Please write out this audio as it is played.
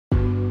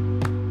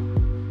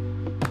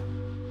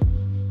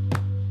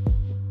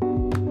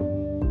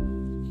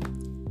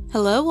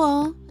Hello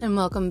all, and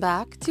welcome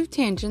back to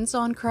Tangents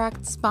on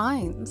Cracked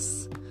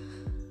Spines.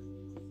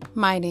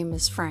 My name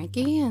is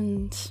Frankie,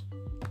 and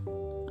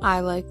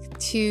I like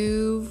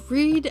to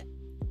read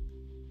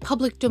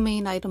public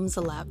domain items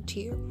aloud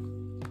to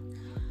you.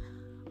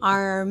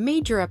 Our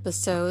major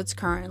episodes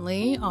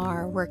currently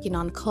are working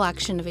on a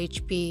collection of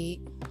H.P.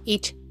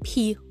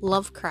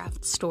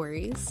 Lovecraft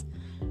stories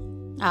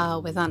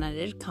with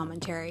unedited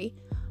commentary.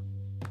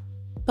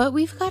 But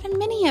we've got a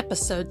mini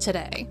episode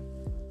today.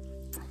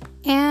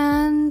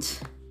 And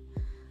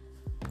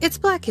it's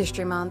Black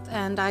History Month,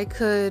 and I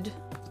could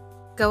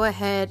go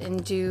ahead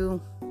and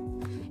do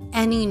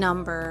any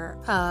number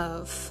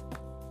of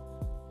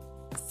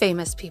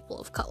famous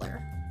people of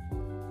color.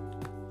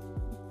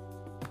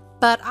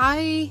 But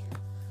I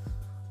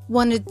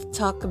wanted to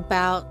talk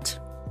about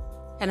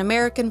an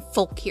American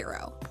folk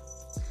hero.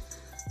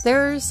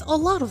 There's a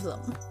lot of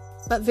them,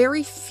 but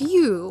very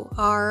few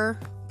are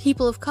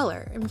people of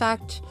color. In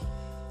fact,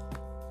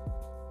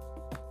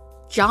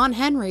 John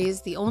Henry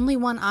is the only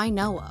one I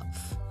know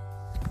of.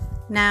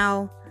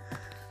 Now,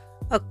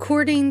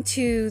 according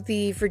to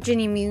the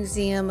Virginia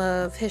Museum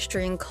of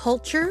History and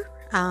Culture,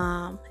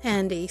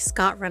 and a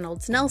Scott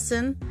Reynolds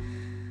Nelson,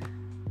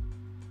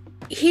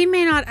 he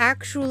may not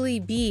actually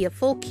be a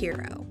folk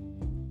hero.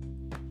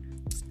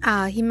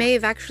 He may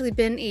have actually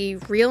been a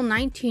real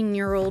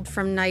 19-year-old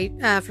from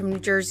New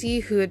Jersey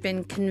who had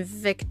been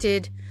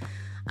convicted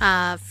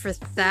for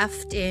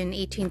theft in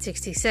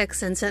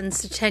 1866 and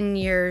sentenced to 10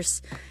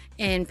 years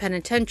in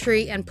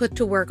penitentiary and put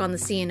to work on the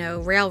C&O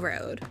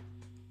Railroad,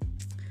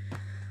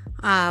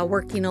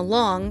 working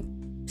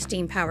along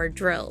steam-powered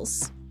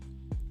drills.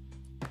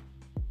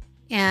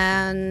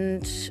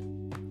 And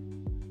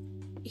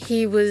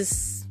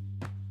his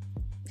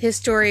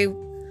story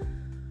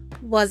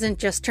wasn't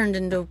just turned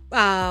into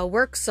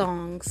work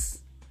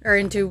songs, or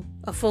into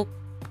a folk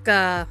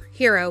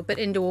hero, but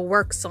into a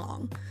work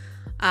song,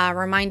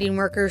 reminding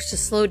workers to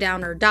slow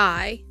down or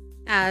die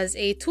as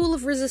a tool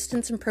of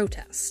resistance and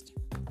protest.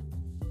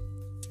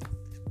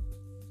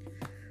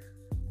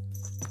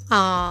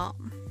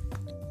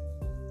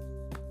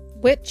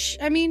 Which,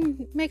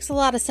 makes a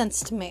lot of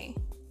sense to me.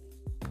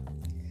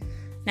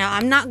 Now,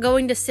 I'm not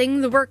going to sing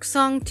the work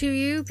song to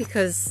you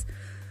because,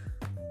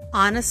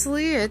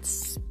 honestly,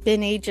 it's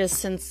been ages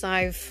since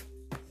I've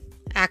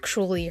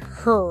actually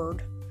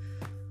heard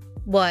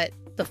what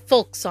the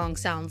folk song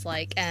sounds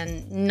like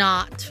and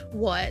not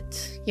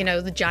what,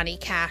 the Johnny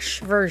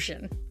Cash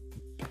version.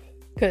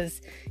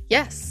 Because,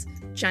 yes,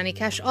 Johnny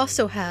Cash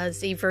also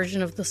has a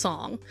version of the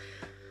song.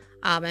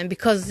 And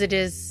because it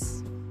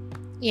is,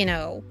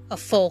 a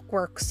folk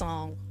work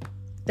song,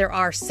 there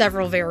are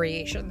several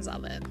variations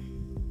of it.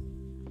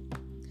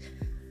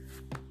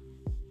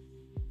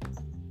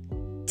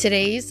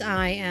 Today's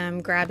I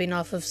am grabbing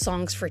off of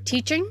Songs for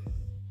Teaching.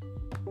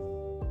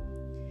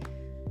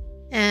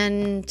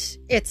 And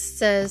it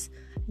says,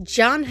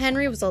 John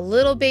Henry was a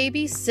little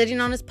baby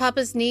sitting on his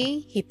papa's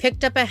knee. He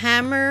picked up a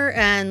hammer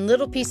and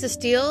little piece of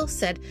steel,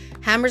 said,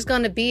 "Hammer's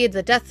gonna be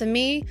the death of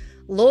me.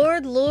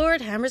 Lord, Lord,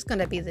 hammer's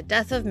gonna be the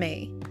death of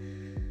me."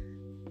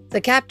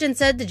 The captain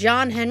said to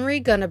John Henry,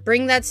 "Gonna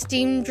bring that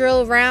steam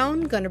drill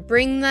round, gonna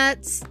bring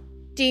that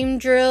steam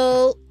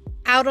drill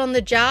out on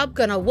the job,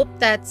 gonna whoop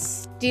that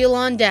steel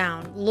on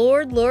down.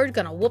 Lord, Lord,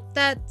 gonna whoop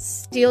that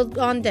steel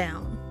on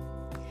down."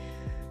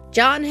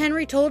 John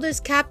Henry told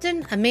his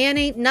captain, "A man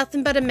ain't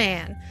nothing but a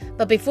man,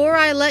 but before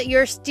I let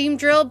your steam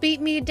drill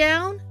beat me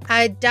down,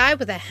 I'd die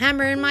with a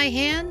hammer in my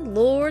hand.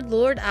 Lord,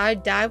 Lord,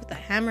 I'd die with a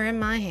hammer in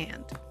my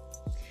hand."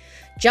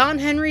 John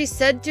Henry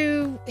said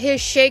to his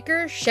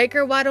shaker,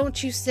 "Shaker, why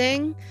don't you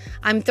sing?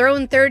 I'm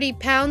throwing 30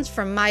 pounds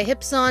from my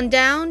hips on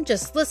down.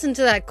 Just listen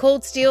to that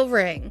cold steel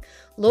ring.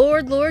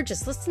 Lord, Lord,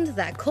 just listen to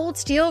that cold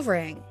steel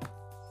ring."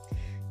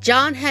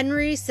 John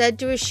Henry said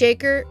to his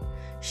shaker,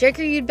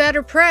 "Shaker, you'd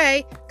better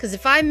pray, 'cause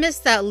if I miss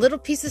that little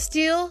piece of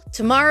steel,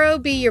 tomorrow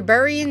be your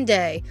burying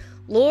day.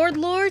 Lord,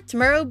 Lord,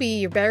 tomorrow be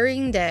your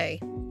burying day."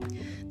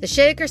 The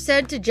shaker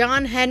said to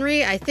John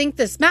Henry, "I think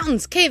this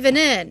mountain's caving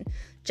in."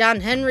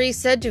 John Henry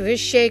said to his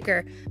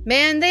shaker,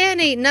 "Man, that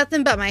ain't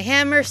nothing but my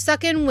hammer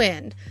sucking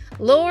wind.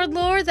 Lord,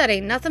 Lord, that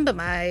ain't nothing but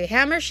my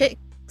hammer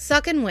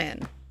sucking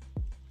wind."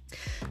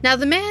 Now,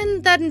 the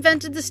man that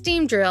invented the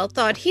steam drill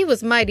thought he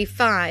was mighty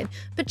fine,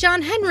 but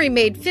John Henry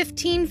made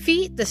 15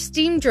 feet, the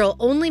steam drill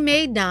only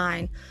made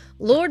 9.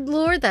 Lord,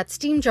 Lord, that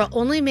steam drill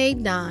only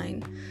made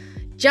 9.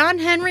 John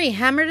Henry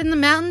hammered in the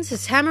mountains,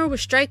 his hammer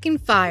was striking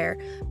fire,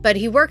 but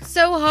he worked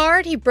so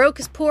hard, he broke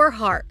his poor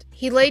heart.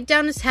 He laid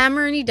down his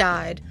hammer and he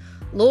died.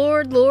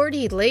 Lord, Lord,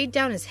 he laid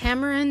down his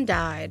hammer and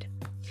died.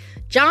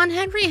 John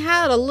Henry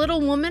had a little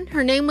woman,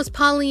 her name was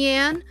Polly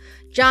Ann.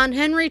 John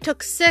Henry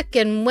took sick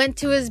and went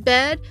to his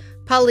bed.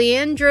 Polly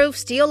Ann drove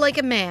steel like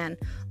a man.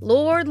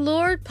 Lord,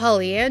 Lord,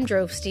 Polly Ann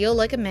drove steel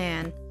like a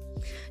man.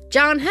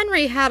 John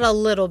Henry had a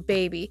little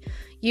baby.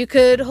 You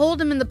could hold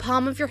him in the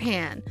palm of your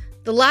hand.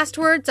 The last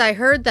words I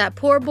heard that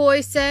poor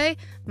boy say,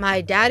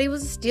 "My daddy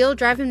was a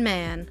steel-driving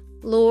man."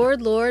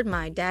 Lord, Lord,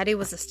 my daddy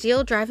was a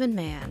steel-driving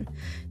man.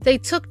 They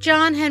took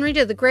John Henry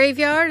to the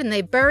graveyard and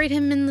they buried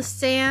him in the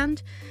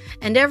sand.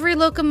 And every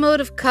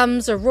locomotive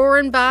comes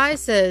a-roaring by,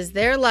 says,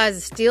 there lies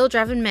a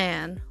steel-driving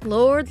man.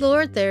 Lord,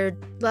 Lord, there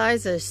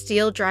lies a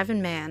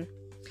steel-driving man.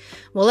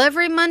 Well,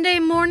 every Monday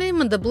morning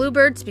when the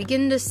bluebirds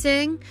begin to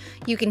sing,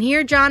 you can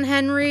hear John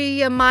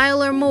Henry a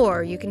mile or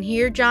more. You can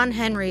hear John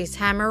Henry's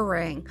hammer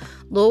ring.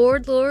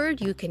 Lord,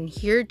 Lord, you can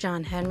hear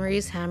John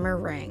Henry's hammer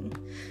ring.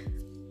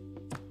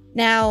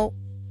 Now,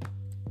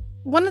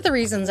 one of the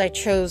reasons I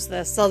chose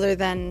this, other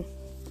than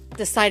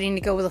deciding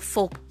to go with a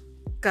folk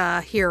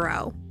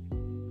hero,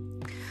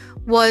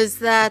 was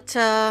that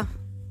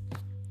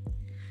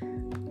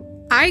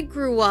I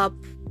grew up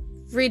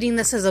reading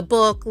this as a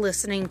book,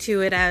 listening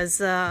to it as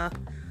I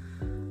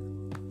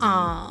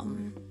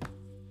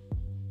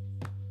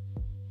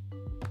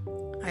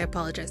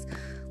apologize.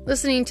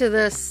 Listening to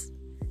this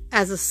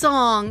as a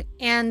song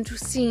and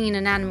seeing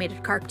an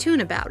animated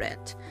cartoon about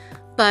it.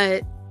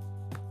 But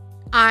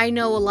I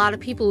know a lot of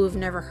people who've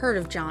never heard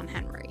of John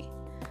Henry.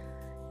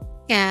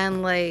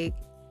 And like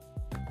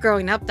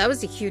growing up, that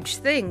was a huge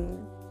thing.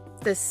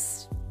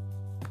 This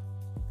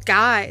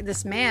guy,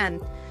 this man,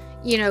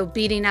 you know,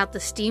 beating out the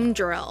steam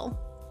drill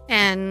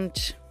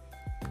and,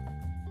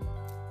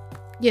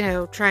 you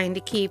know, trying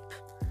to keep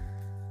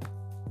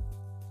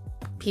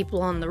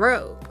people on the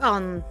road,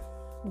 on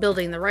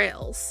building the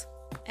rails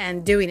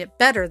and doing it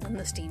better than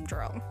the steam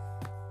drill.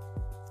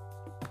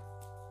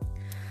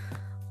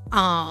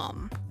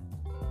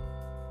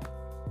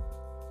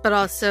 But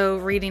also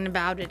reading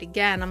about it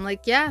again, I'm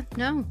like, yeah,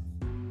 no.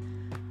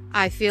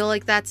 I feel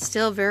like that's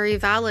still very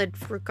valid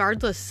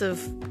regardless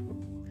of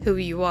who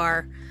you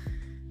are.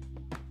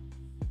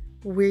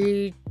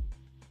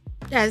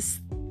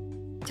 As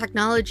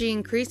technology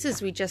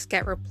increases, we just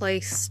get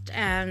replaced,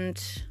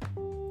 and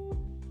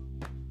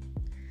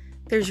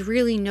there's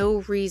really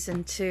no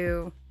reason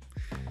to,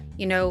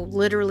 you know,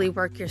 literally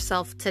work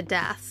yourself to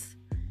death.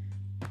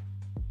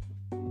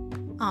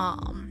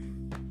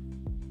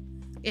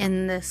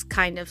 In this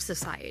kind of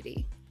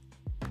society.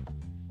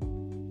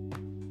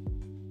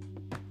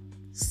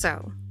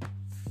 So,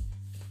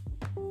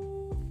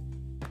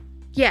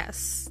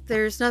 yes,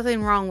 there's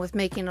nothing wrong with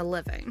making a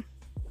living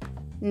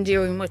and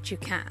doing what you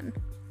can,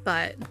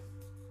 but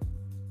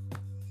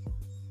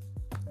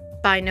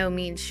by no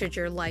means should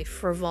your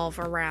life revolve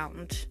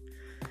around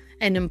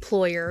an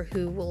employer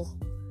who will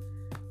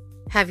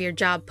have your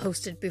job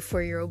posted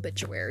before your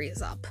obituary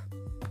is up.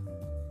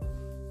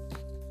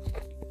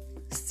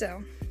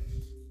 So,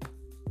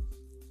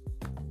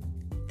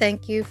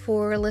 thank you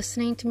for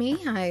listening to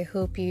me. I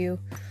hope you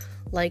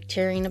liked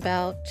hearing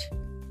about,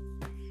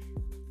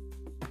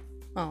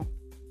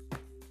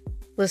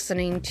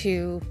 listening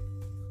to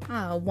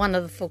one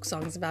of the folk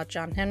songs about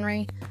John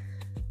Henry.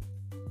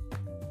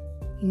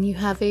 And you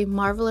have a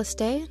marvelous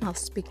day, and I'll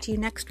speak to you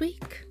next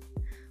week,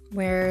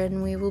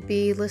 wherein we will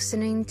be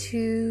listening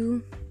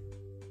to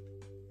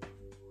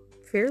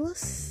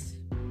Fearless,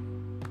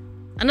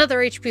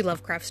 another H.P.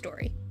 Lovecraft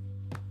story.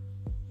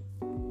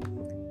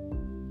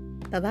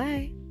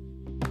 Bye-bye.